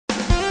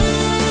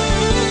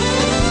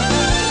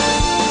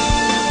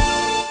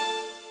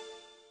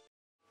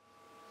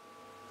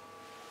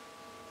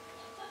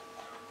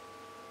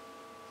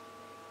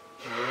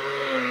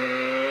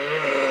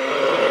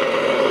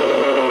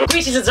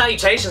Greetings and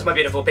salutations, my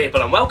beautiful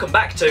people, and welcome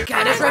back to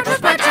Caddy's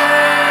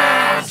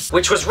Retrospectives!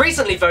 Which was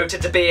recently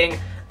voted to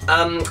being,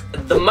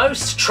 the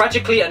most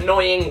tragically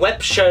annoying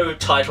web show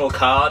title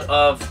card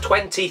of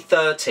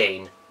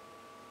 2013.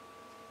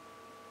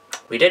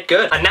 We did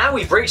good. And now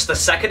we've reached the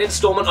second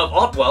installment of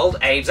Oddworld,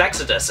 Abe's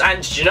Exodus,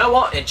 and do you know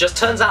what? It just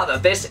turns out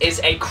that this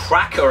is a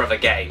cracker of a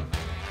game.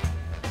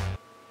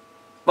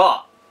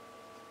 What?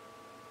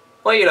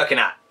 What are you looking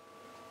at?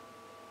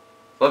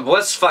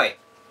 What's funny?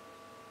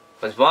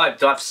 Why?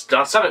 Do I have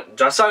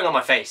something on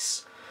my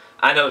face?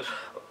 I know.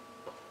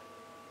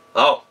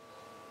 Oh.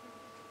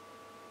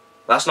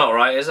 That's not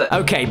right, is it?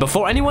 Okay,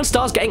 before anyone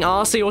starts getting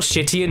arsey or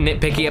shitty and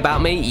nitpicky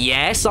about me,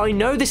 yes, I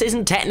know this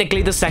isn't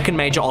technically the second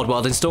major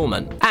Oddworld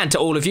installment. And to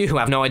all of you who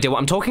have no idea what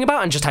I'm talking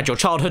about and just had your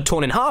childhood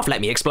torn in half, let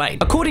me explain.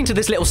 According to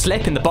this little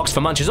slip in the box for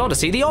Munch's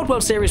Odyssey, the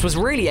Oddworld series was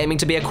really aiming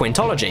to be a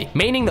quintology,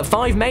 meaning that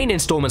 5 main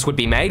installments would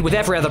be made, with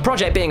every other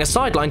project being a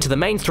sideline to the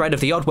main thread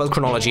of the Oddworld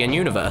chronology and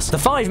universe. The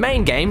 5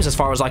 main games, as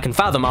far as I can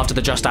fathom after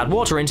the Just Add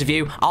Water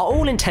interview, are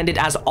all intended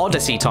as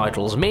Odyssey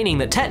titles, meaning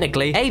that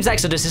technically, Abe's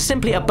Exodus is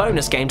simply a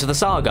bonus game to the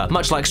saga,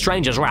 much like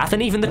Stranger's Wrath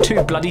and even the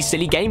 2 bloody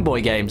silly Game Boy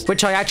games,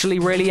 which I actually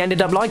really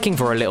ended up liking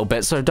for a little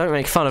bit, so don't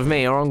make fun of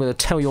me or I'm gonna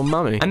tell your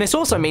mummy. And this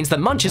also means that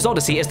Munch's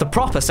Odyssey is the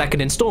proper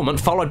second installment,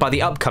 followed by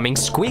the upcoming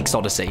Squeak's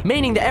Odyssey,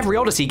 meaning that every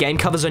Odyssey game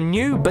covers a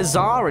new,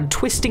 bizarre and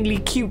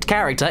twistingly cute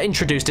character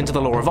introduced into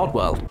the lore of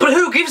Oddworld. But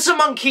who gives a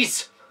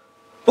monkeys?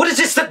 What is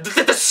this,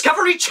 the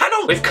Discovery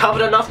Channel? We've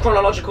covered enough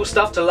chronological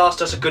stuff to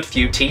last us a good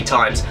few tea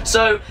times.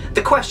 So,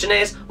 the question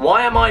is,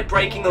 why am I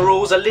breaking the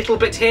rules a little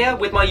bit here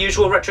with my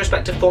usual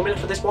retrospective formula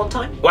for this one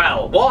time?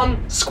 Well,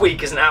 1,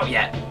 Squeak isn't out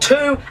yet.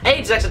 2,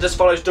 Abe's Exodus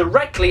follows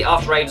directly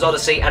after Abe's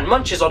Odyssey, and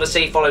Munch's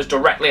Odyssey follows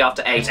directly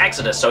after Abe's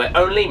Exodus, so it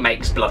only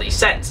makes bloody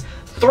sense.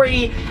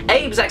 3,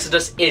 Abe's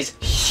Exodus is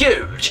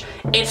huge.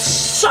 It's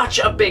such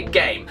a big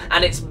game,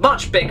 and it's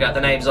much bigger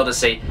than Abe's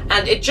Odyssey,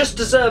 and it just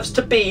deserves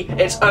to be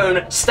its own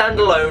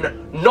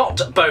standalone,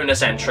 not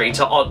bonus entry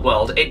to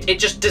Oddworld.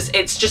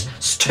 It's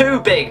just too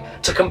big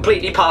to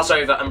completely pass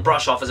over and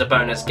brush off as a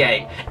bonus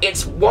game.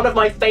 It's one of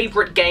my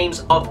favourite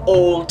games of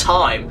all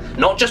time,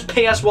 not just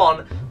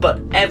PS1, but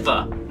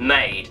ever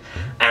made.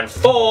 And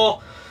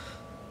 4,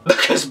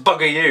 because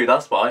bugger you,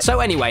 that's why. So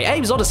anyway,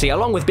 Abe's Odyssey,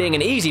 along with being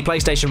an easy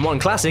PlayStation 1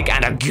 classic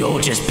and a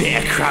gorgeous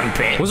bit of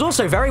crumpet, was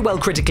also very well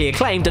critically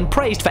acclaimed and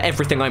praised for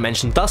everything I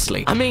mentioned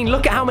thusly. I mean,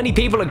 look at how many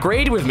people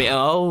agreed with me.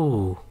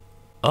 Oh,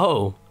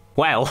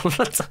 well,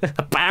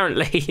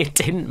 apparently it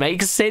didn't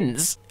make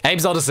sense.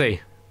 Abe's Odyssey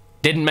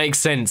didn't make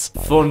sense.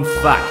 Fun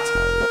fact.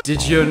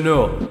 Did you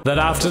know that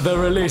after the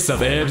release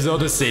of Abe's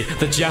Odyssey,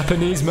 the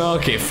Japanese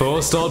market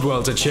forced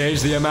Oddworld to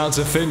change the amount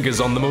of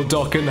fingers on the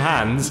Mudokan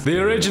hands? The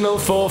original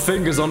 4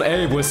 fingers on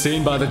Abe were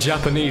seen by the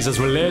Japanese as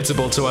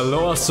relatable to a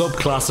lower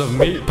subclass of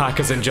meat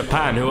packers in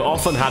Japan who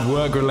often had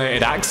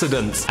work-related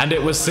accidents, and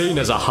it was seen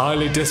as a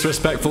highly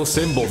disrespectful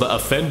symbol that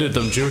offended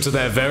them due to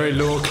their very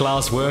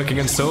low-class working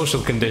and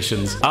social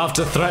conditions.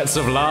 After threats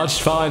of large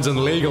fines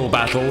and legal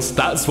battles,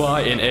 that's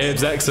why in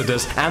Abe's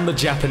Exodus and the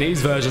Japanese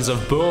versions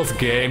of both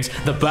games,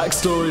 the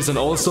backstories and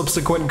all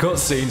subsequent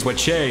cutscenes were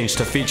changed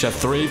to feature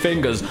 3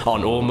 fingers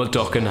on all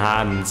Mudokan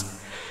hands.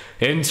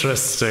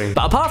 Interesting.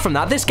 But apart from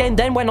that, this game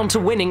then went on to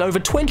winning over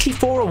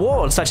 24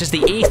 awards, such as the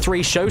E3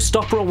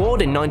 Showstopper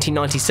Award in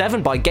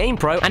 1997 by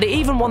GamePro, and it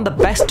even won the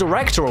Best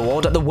Director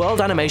Award at the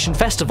World Animation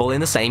Festival in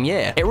the same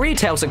year. It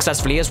retailed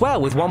successfully as well,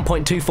 with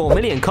 1.24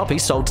 million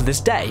copies sold to this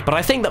day. But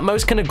I think that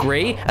most can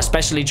agree,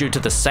 especially due to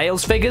the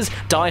sales figures,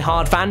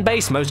 die-hard fan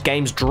base most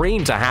games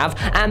dream to have,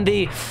 and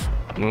the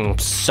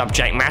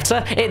subject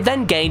matter, it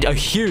then gained a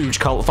huge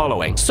cult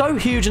following. So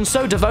huge and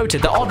so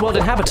devoted that Oddworld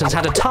inhabitants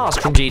had a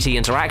task from GT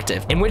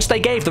Interactive, in which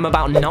they gave them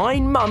about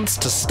 9 months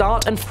to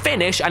start and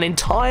finish an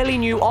entirely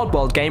new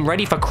Oddworld game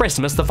ready for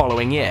Christmas the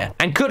following year.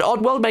 And could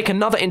Oddworld make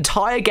another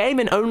entire game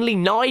in only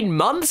 9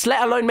 months,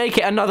 let alone make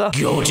it another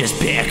gorgeous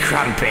bit of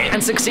crumpet,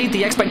 and succeed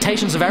the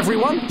expectations of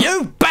everyone?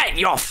 You bet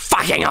your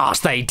fucking ass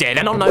they did!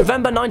 And on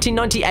November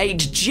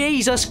 1998,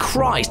 Jesus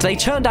Christ, they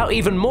turned out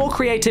even more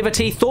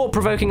creativity,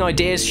 thought-provoking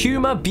ideas,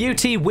 humor,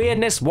 beauty,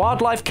 weirdness,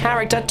 wildlife,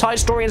 character, tight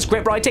story and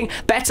script writing,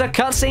 better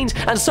cutscenes,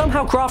 and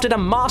somehow crafted a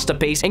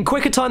masterpiece in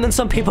quicker time than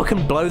some people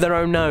can blow their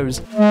own nose.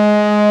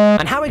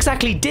 And how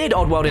exactly did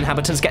Oddworld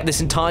inhabitants get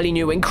this entirely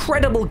new,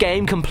 incredible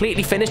game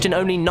completely finished in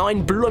only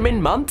 9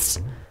 bloomin' months?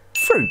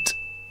 Fruit.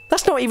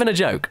 That's not even a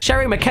joke.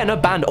 Sherry McKenna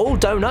banned all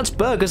donuts,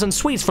 burgers, and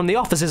sweets from the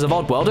offices of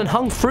Oddworld and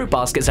hung fruit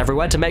baskets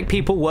everywhere to make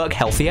people work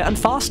healthier and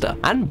faster.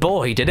 And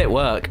boy, did it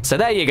work. So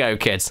there you go,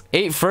 kids.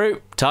 Eat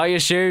fruit, tie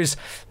your shoes,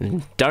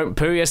 don't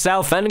poo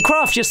yourself, and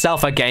craft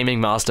yourself a gaming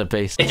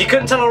masterpiece. If you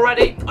couldn't tell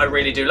already, I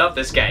really do love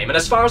this game, and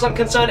as far as I'm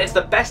concerned, it's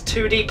the best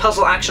 2D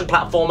puzzle action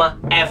platformer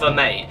ever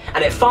made,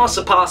 and it far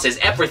surpasses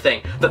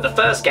everything that the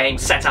first game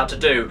set out to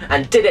do,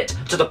 and did it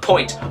to the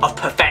point of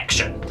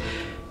perfection.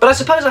 But I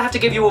suppose I have to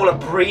give you all a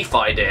brief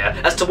idea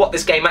as to what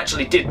this game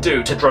actually did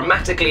do to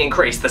dramatically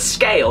increase the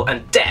scale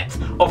and depth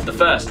of the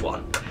first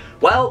one.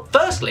 Well,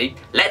 firstly,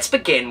 let's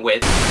begin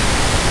with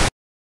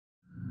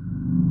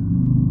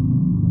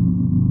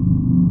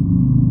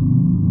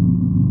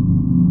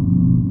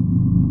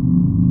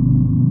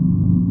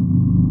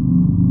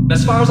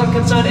As far as I'm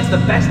concerned, it's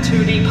the best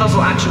 2D puzzle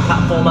action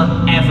platformer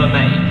ever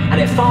made, and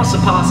it far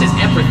surpasses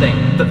everything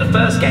that the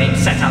first game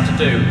set out to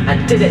do,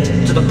 and did it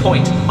to the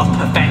point of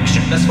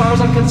perfection. As far as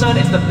I'm concerned,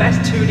 it's the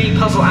best 2D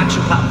puzzle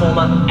action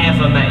platformer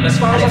ever made. As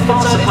far as I'm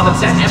concerned, it's the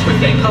best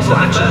everything puzzle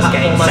action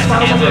platformer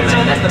ever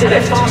made, and did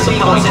it far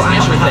surpasses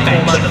everything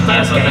that the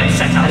first game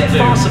set out to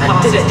do, and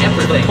did it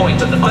to the point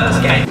of the first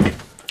game.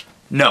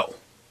 No.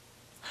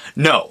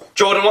 No.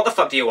 Jordan, what the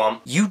fuck do you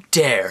want? You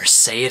dare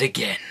say it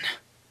again.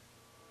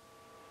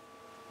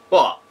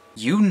 What?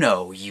 You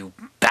know, you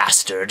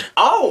bastard.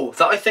 Oh,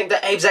 that I think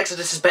that Abe's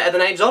Exodus is better than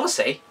Abe's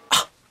Odyssey?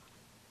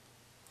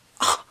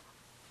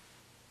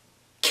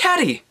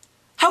 Caddy,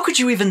 how could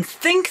you even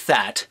think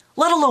that?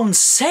 Let alone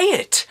say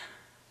it?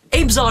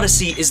 Abe's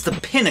Odyssey is the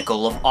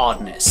pinnacle of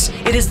oddness.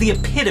 It is the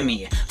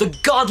epitome, the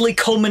godly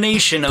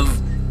culmination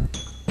of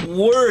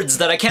words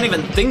that I can't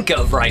even think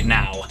of right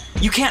now.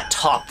 You can't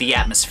top the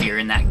atmosphere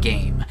in that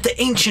game. The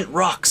ancient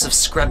rocks of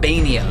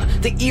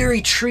Scrabania, the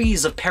eerie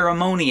trees of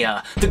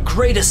Paramonia, the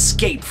great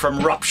escape from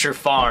Rupture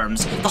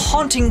Farms, the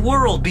haunting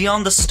world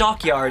beyond the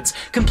stockyards,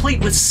 complete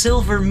with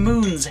silver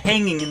moons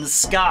hanging in the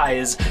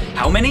skies.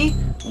 How many?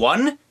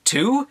 1,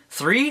 2,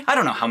 3? I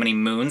don't know how many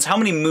moons. How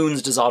many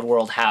moons does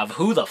Oddworld have?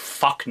 Who the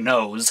fuck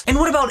knows? And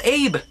what about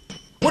Abe?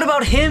 What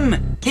about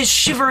him? His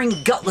shivering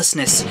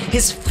gutlessness,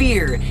 his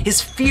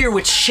fear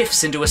which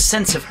shifts into a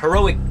sense of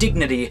heroic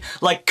dignity,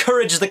 like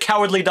Courage the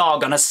Cowardly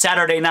Dog on a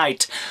Saturday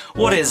night.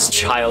 What is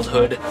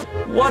childhood?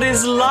 What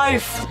is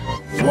life?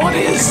 What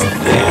is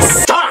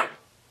this? Done!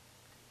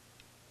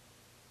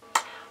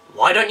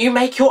 Why don't you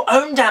make your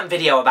own damn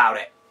video about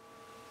it?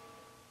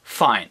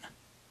 Fine,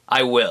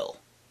 I will.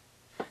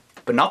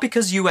 But not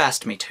because you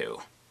asked me to.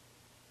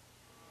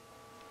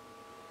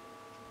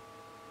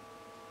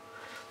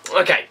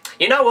 Okay,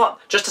 you know what?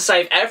 Just to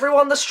save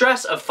everyone the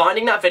stress of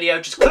finding that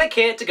video, just click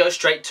here to go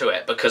straight to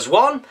it. Because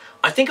 1,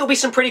 I think it'll be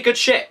some pretty good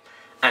shit.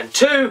 And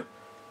 2,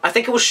 I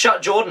think it will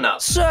shut Jordan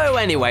up. So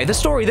anyway, the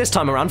story this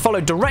time around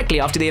followed directly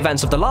after the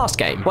events of the last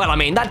game. Well, I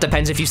mean, that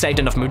depends if you saved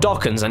enough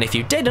Mudokons, and if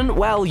you didn't,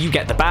 well, you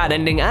get the bad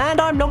ending,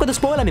 and I'm not gonna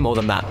spoil any more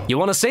than that. You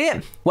wanna see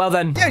it? Well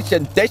then... You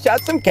should dish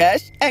out some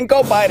cash and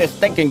go buy this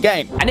stinking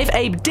game. And if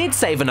Abe did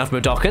save enough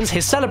Mudokons,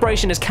 his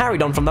celebration is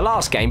carried on from the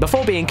last game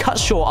before being cut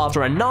short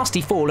after a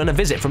nasty fall and a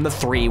visit from the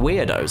 3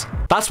 weirdos.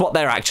 That's what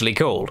they're actually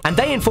called. And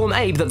they inform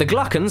Abe that the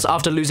Gluckons,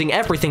 after losing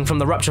everything from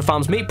the Rupture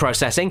Farms meat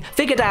processing,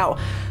 figured out,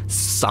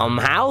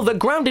 somehow, that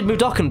grounded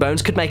Mudokon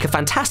bones could make a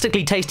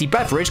fantastically tasty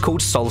beverage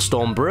called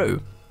Soulstorm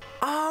Brew.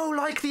 Oh,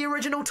 like the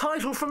original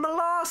title from the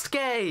last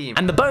game!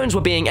 And the bones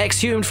were being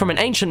exhumed from an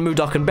ancient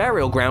Mudokon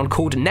burial ground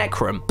called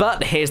Necrum.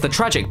 But here's the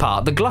tragic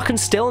part, the Gluckons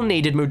still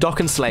needed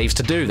Mudokon slaves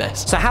to do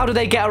this. So how did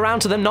they get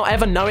around to them not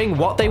ever knowing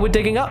what they were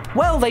digging up?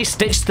 Well, they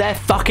stitched their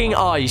fucking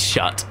eyes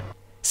shut.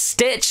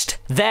 Stitched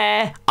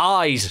their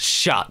eyes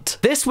shut.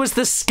 This was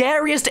the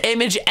scariest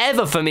image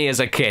ever for me as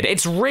a kid.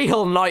 It's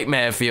real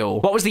nightmare fuel.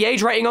 What was the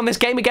age rating on this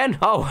game again?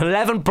 Oh,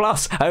 11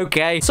 plus.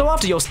 Okay. So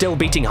after your still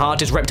beating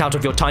heart is ripped out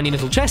of your tiny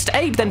little chest,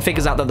 Abe then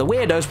figures out that the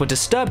weirdos were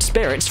disturbed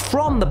spirits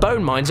from the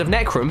bone mines of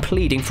Necrum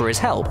pleading for his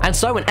help. And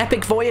so an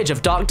epic voyage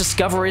of dark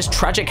discoveries,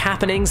 tragic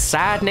happenings,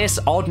 sadness,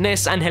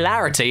 oddness, and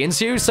hilarity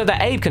ensues so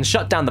that Abe can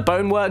shut down the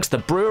boneworks, the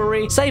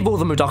brewery, save all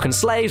the Mudokon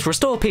slaves,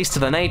 restore peace to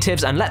the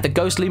natives, and let the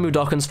ghostly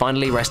Mudokons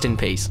finally rest in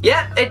peace.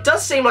 Yeah, it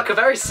does seem like a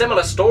very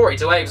similar story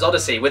to Abe's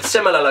Odyssey, with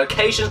similar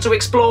locations to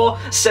explore,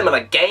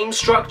 similar game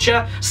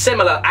structure,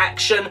 similar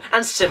action,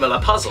 and similar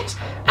puzzles.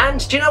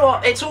 And do you know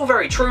what? It's all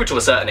very true to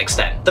a certain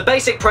extent. The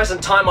basic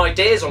present time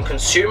ideas on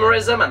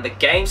consumerism and the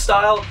game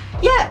style,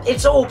 yeah,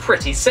 it's all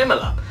pretty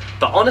similar.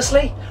 But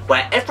honestly,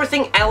 where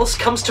everything else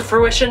comes to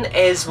fruition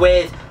is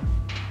with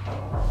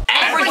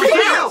everything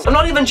else! I'm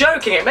not even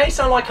joking, it may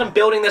sound like I'm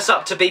building this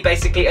up to be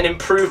basically an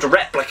improved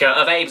replica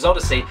of Abe's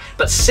Odyssey,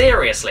 but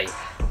seriously,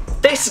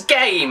 this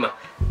game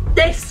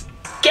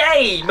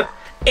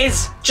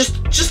is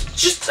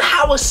just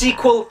how a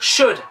sequel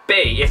should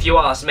be, if you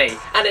ask me.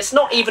 And it's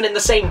not even in the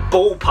same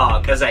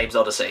ballpark as Abe's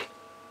Odyssey.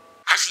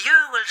 As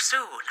you will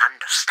soon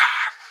understand.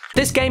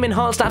 This game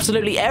enhanced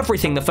absolutely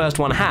everything the first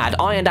one had,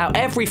 ironed out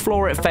every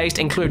flaw it faced,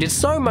 included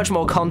so much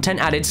more content,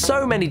 added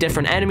so many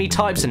different enemy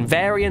types and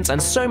variants,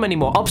 and so many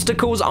more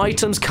obstacles,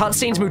 items,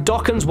 cutscenes,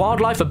 Mudokons,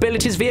 wildlife,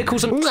 abilities,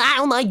 vehicles, and...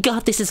 Oh my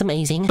god, this is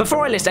amazing.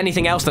 Before I list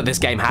anything else that this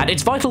game had,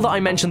 it's vital that I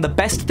mention the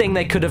best thing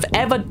they could have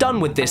ever done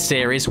with this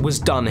series was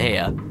done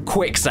here.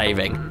 Quick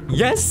saving.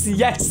 Yes,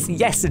 yes,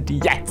 yes, and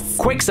yes.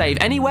 Quick save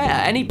anywhere,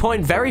 at any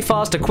point, very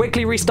fast to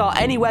quickly restart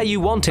anywhere you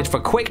wanted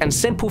for quick and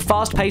simple,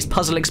 fast-paced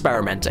puzzle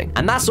experimenting.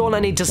 And that's all I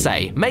need to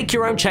say. Make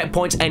your own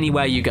checkpoints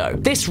anywhere you go.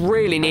 This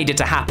really needed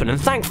to happen, and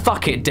thank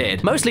fuck it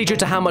did. Mostly due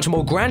to how much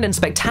more grand and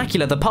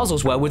spectacular the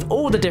puzzles were with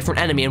all the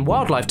different enemy and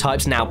wildlife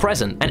types now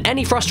present, and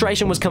any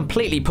frustration was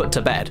completely put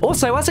to bed.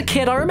 Also, as a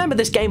kid, I remember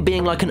this game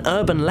being like an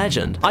urban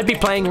legend. I'd be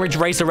playing Ridge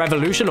Racer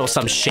Revolution or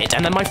some shit,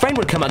 and then my friend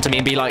would come up to me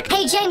and be like,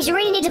 Hey James, you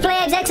really need to play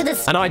Abe's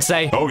Exodus. And I'd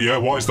say, Oh yeah,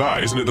 why is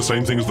that? Isn't it the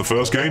same thing as the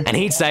first game? And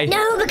he'd say,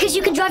 No, because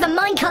you can drive a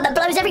minecart that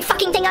blows every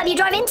fucking thing up you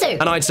drive into.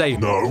 And I'd say,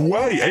 No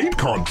way, Abe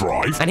can't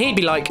drive. And he'd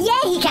be like, like...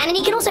 Yeah, he can, and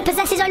he can also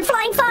possess his own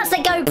flying farts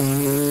that go...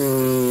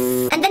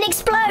 and then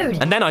explode.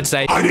 And then I'd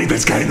say... I need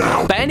this game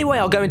now! But anyway,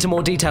 I'll go into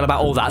more detail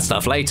about all that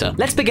stuff later.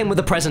 Let's begin with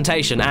the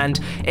presentation, and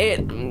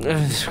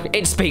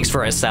it speaks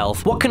for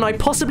itself. What can I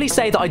possibly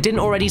say that I didn't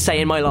already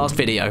say in my last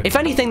video? If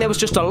anything, there was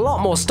just a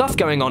lot more stuff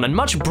going on, and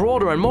much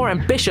broader and more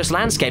ambitious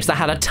landscapes that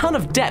had a ton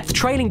of depth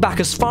trailing back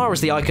as far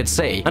as the eye could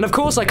see. And of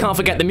course, I can't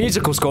forget the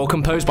musical score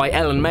composed by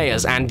Ellen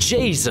Mayers, and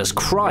Jesus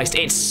Christ,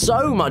 it's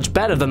so much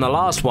better than the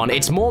last one.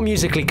 It's more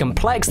musically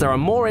complex, there are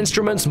more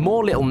instruments,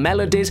 more little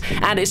melodies,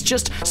 and it's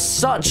just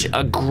such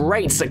a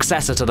great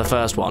successor to the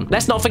first one.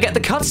 Let's not forget the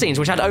cutscenes,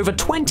 which had over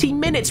 20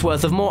 minutes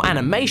worth of more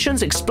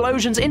animations,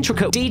 explosions,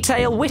 intricate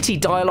detail, witty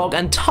dialogue,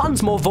 and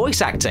tons more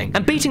voice acting.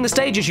 And beating the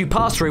stages you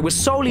pass through was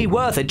solely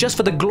worth it just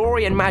for the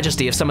glory and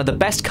majesty of some of the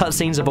best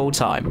cutscenes of all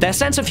time. Their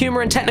sense of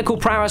humor and technical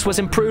prowess was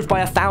improved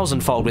by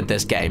 1,000-fold with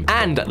this game.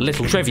 And,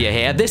 little trivia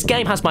here, this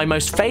game has my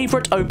most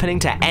favorite opening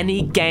to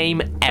any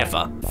game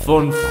ever.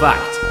 Fun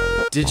fact.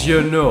 Did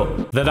you know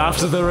that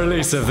after the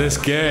release of this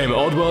game,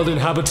 Oddworld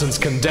inhabitants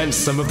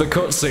condensed some of the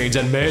cutscenes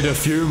and made a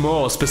few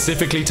more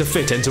specifically to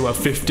fit into a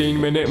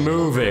 15-minute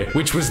movie,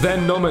 which was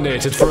then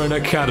nominated for an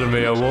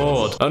Academy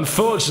Award.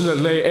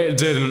 Unfortunately, it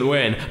didn't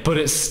win, but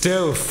it's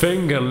still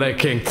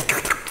finger-licking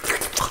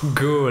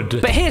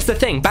good. But here's the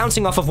thing,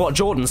 bouncing off of what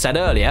Jordan said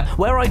earlier,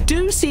 where I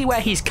do see where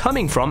he's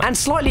coming from and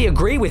slightly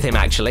agree with him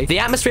actually, the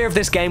atmosphere of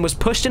this game was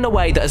pushed in a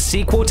way that a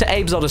sequel to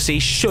Abe's Odyssey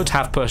should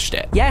have pushed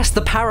it. Yes,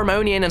 the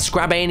Paramonian and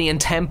Scrabanian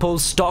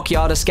temples,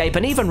 Stockyard Escape,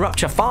 and even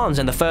Rupture Farms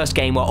in the first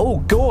game were all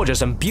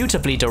gorgeous and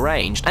beautifully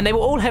deranged, and they were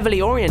all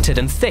heavily oriented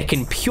and thick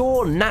in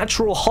pure,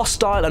 natural,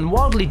 hostile, and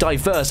wildly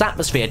diverse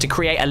atmosphere to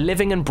create a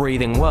living and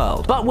breathing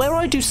world. But where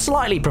I do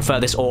slightly prefer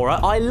this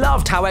aura, I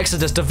loved how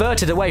Exodus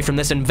diverted away from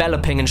this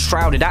enveloping and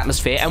shrouded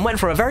atmosphere and went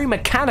for a very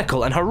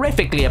mechanical and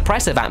horrifically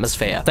oppressive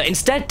atmosphere that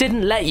instead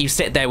didn't let you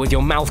sit there with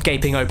your mouth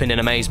gaping open in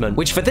amazement,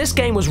 which for this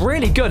game was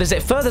really good as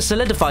it further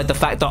solidified the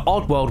fact that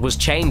Oddworld was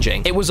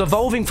changing. It was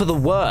evolving for the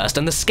worst,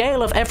 and the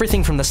scale of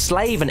everything from the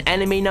slave and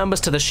enemy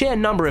numbers to the sheer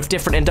number of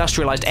different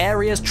industrialized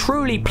areas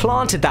truly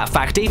planted that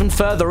fact even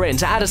further in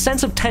to add a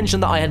sense of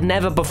tension that I had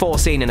never before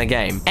seen in a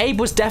game.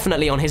 Abe was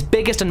definitely on his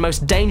biggest and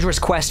most dangerous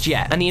quest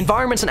yet, and the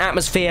environments and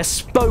atmosphere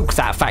spoke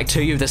that fact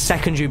to you the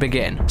second you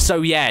begin.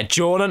 So yeah,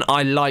 Jordan,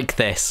 I like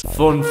this.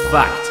 Fun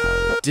fact.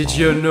 Did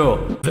you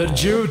know that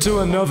due to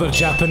another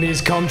Japanese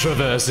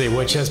controversy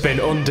which has been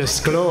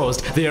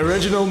undisclosed, the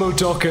original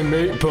Mudokan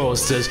meat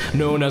posters,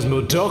 known as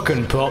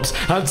Mudokan Pops,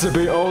 had to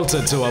be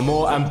altered to a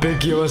more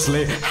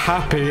ambiguously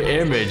happy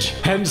image,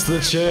 hence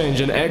the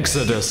change in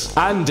Exodus,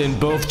 and in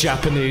both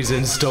Japanese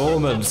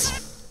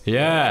installments.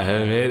 Yeah,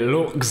 it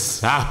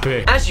looks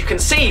happy. As you can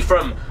see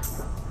from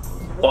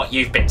what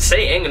you've been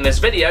seeing in this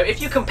video, if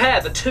you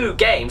compare the two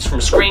games from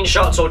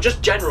screenshots or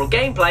just general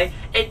gameplay,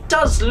 it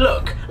does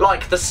look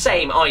like the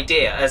same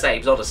idea as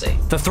Abe's Odyssey.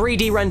 The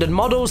 3D rendered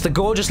models, the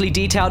gorgeously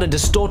detailed and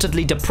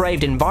distortedly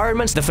depraved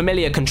environments, the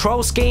familiar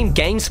control scheme,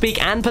 game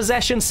speak and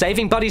possession,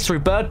 saving buddies through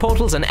bird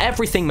portals, and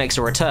everything makes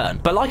a return.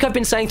 But like I've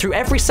been saying through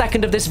every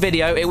second of this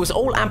video, it was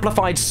all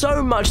amplified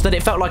so much that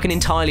it felt like an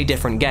entirely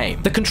different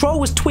game. The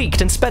control was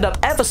tweaked and sped up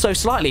ever so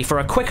slightly for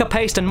a quicker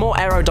paced and more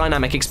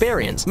aerodynamic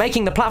experience,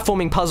 making the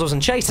platforming puzzles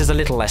and chases a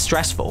little less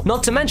stressful.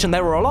 Not to mention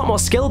there were a lot more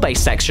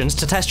skill-based sections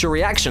to test your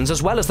reactions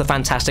as well as the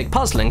fantastic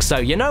puzzling, so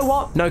you know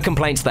what? No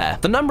complaints there.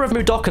 The number of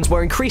Mudokons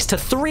were increased to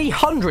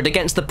 300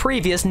 against the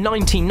previous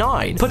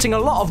 99, putting a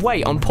lot of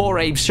weight on poor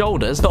Abe's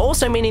shoulders, but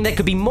also meaning there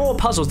could be more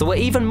puzzles that were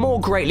even more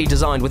greatly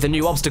designed with the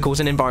new obstacles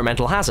and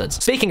environmental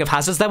hazards. Speaking of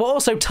hazards, there were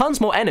also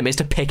tons more enemies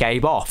to pick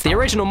Abe off. The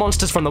original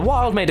monsters from the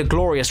wild made a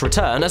glorious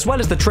return, as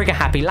well as the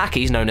trigger-happy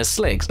lackeys known as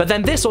Sligs. But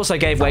then this also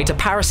gave way to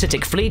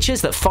parasitic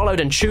fleeches that followed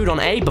and chewed on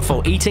Abe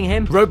before eating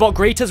him, robot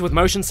greeters with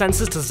motion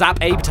sensors to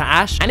zap Abe to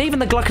ash, and even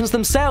the Gluckons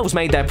themselves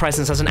made their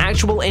presence as an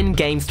actual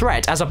in-game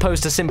threat as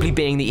opposed to simply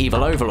being the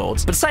evil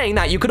overlords. But saying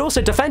that, you could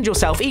also defend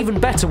yourself even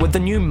better with the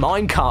new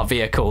minecart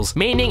vehicles,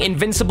 meaning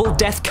invincible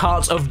death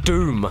carts of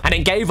doom, and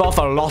it gave off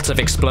a lot of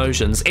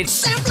explosions.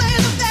 It's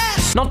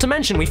not to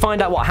mention we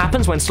find out what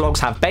happens when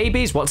slogs have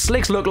babies, what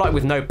sligs look like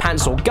with no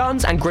pants or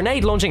guns, and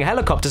grenade-launching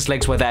helicopter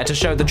sligs were there to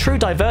show the true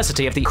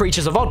diversity of the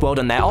creatures of Oddworld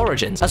and their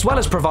origins, as well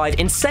as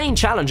provide insane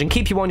challenge and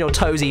keep you on your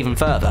toes even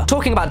further.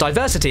 Talking about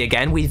diversity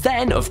again, we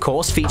then, of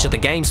course, feature the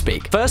game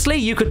speak. Firstly,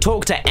 you could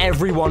talk to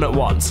everyone at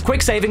once.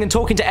 Quick saving and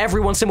talking to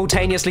everyone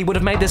simultaneously would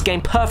have made this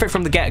game perfect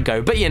from the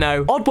get-go, but you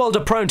know, Oddworld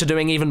are prone to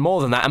doing even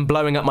more than that and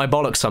blowing up my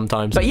bollocks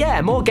sometimes. But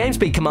yeah, more game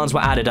speak commands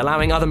were added,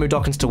 allowing other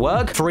Mudokons to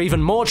work, for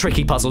even more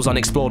tricky puzzles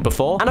unexplored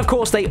before, and of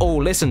course they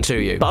all listen to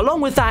you. But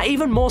along with that,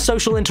 even more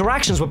social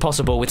interactions were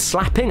possible with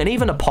slapping and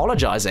even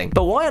apologizing.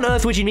 But why on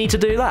earth would you need to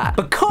do that?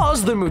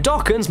 Because the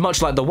Mudokons,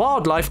 much like the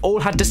wildlife, all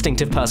had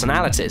distinctive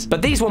personalities.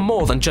 But these were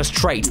more than just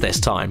traits this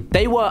time.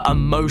 They were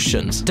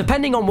emotions.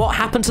 Depending on what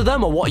happened to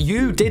them or what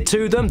you did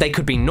to them, they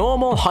could be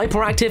normal,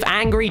 hyperactive,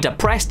 angry,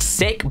 depressed,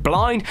 sick,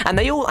 blind, and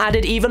they all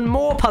added even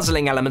more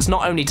puzzling elements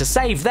not only to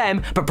save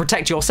them, but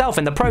protect yourself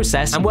in the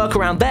process and work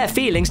around their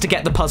feelings to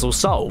get the puzzle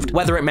solved.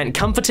 Whether it meant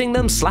comforting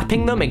them,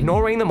 slapping them, ignoring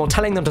ignoring them or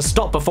telling them to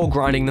stop before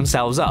grinding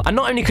themselves up. And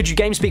not only could you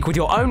game speak with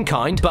your own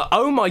kind, but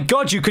oh my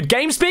god, you could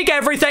game speak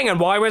everything. And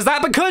why was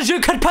that? Because you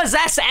could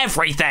possess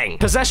everything.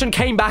 Possession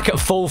came back at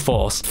full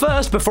force.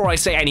 First, before I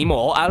say any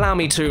more, allow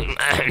me to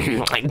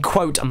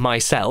quote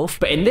myself,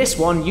 but in this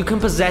one, you can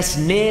possess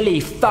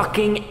nearly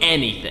fucking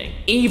anything.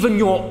 Even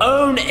your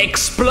own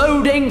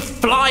exploding,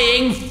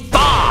 flying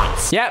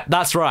farts! Yep,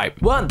 that's right.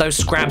 Weren't those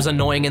scrabs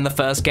annoying in the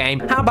first game?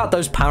 How about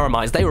those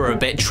paramites? They were a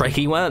bit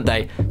tricky, weren't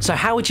they? So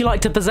how would you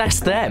like to possess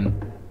them?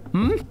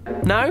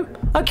 No?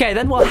 Okay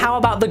then, well how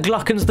about the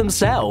Gluckons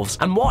themselves?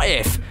 And what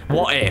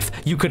if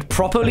you could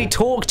properly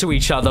talk to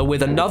each other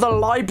with another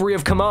library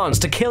of commands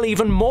to kill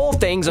even more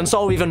things and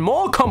solve even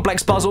more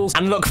complex puzzles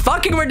and look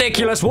fucking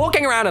ridiculous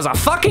walking around as a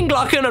fucking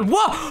Gluckon and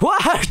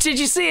whoa, did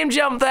you see him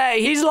jump there?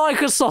 He's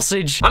like a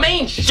sausage. I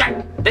mean,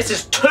 shit, this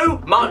is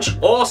too much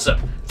awesome.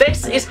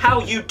 This is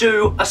how you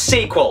do a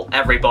sequel,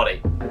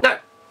 everybody. No,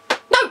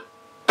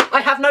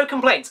 I have no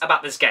complaints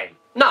about this game.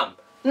 None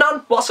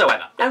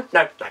whatsoever.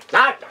 No.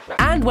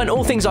 And when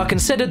all things are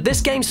considered,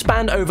 this game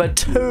spanned over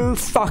 2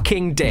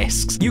 fucking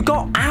discs. You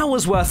got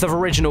hours worth of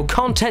original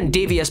content,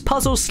 devious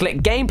puzzles,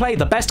 slick gameplay,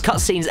 the best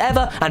cutscenes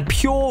ever, and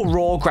pure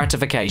raw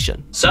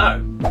gratification. So,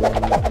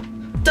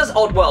 does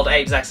Oddworld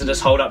Abe's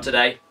Exodus hold up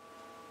today?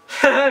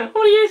 What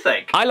do you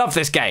think? I love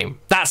this game.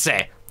 That's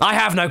it. I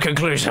have no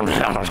conclusion.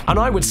 And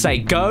I would say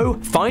go,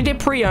 find it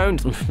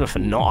pre-owned,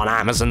 not on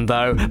Amazon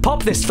though,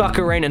 pop this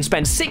fucker in and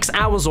spend 6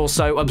 hours or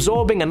so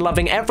absorbing and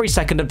loving every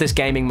second of this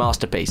gaming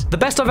masterpiece. The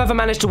best I've ever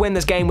managed to win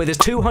this game with is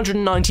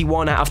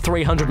 291 out of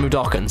 300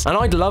 Mudokons, and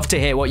I'd love to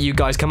hear what you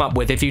guys come up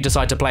with if you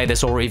decide to play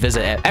this or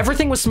revisit it.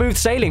 Everything was smooth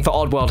sailing for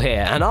Oddworld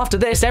here, and after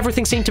this,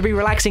 everything seemed to be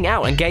relaxing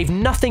out and gave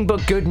nothing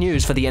but good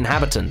news for the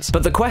inhabitants.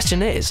 But the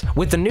question is,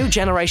 with the new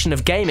generation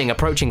of gaming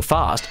approaching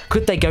fast,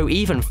 could they go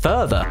even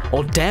further,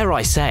 or dare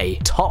I say,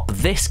 top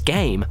this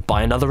game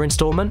by another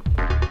installment?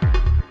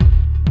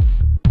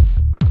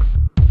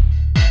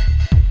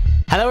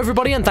 Hello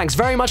everybody, and thanks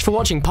very much for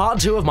watching part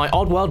 2 of my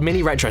Oddworld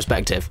mini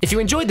retrospective. If you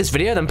enjoyed this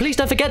video, then please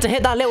don't forget to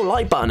hit that little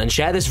like button and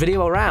share this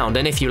video around.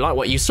 And if you like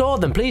what you saw,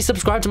 then please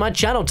subscribe to my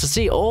channel to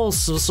see all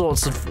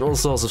sorts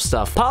of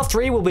stuff. Part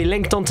 3 will be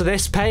linked onto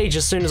this page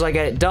as soon as I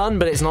get it done,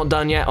 but it's not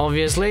done yet,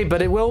 obviously,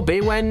 but it will be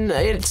when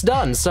it's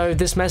done. So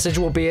this message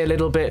will be a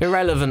little bit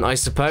irrelevant, I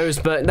suppose,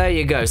 but there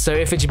you go. So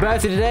if it's your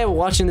birthday today or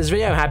watching this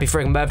video, happy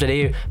freaking birthday to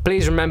you.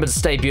 Please remember to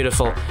stay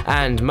beautiful,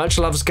 and much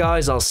loves,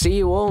 guys. I'll see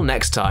you all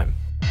next time.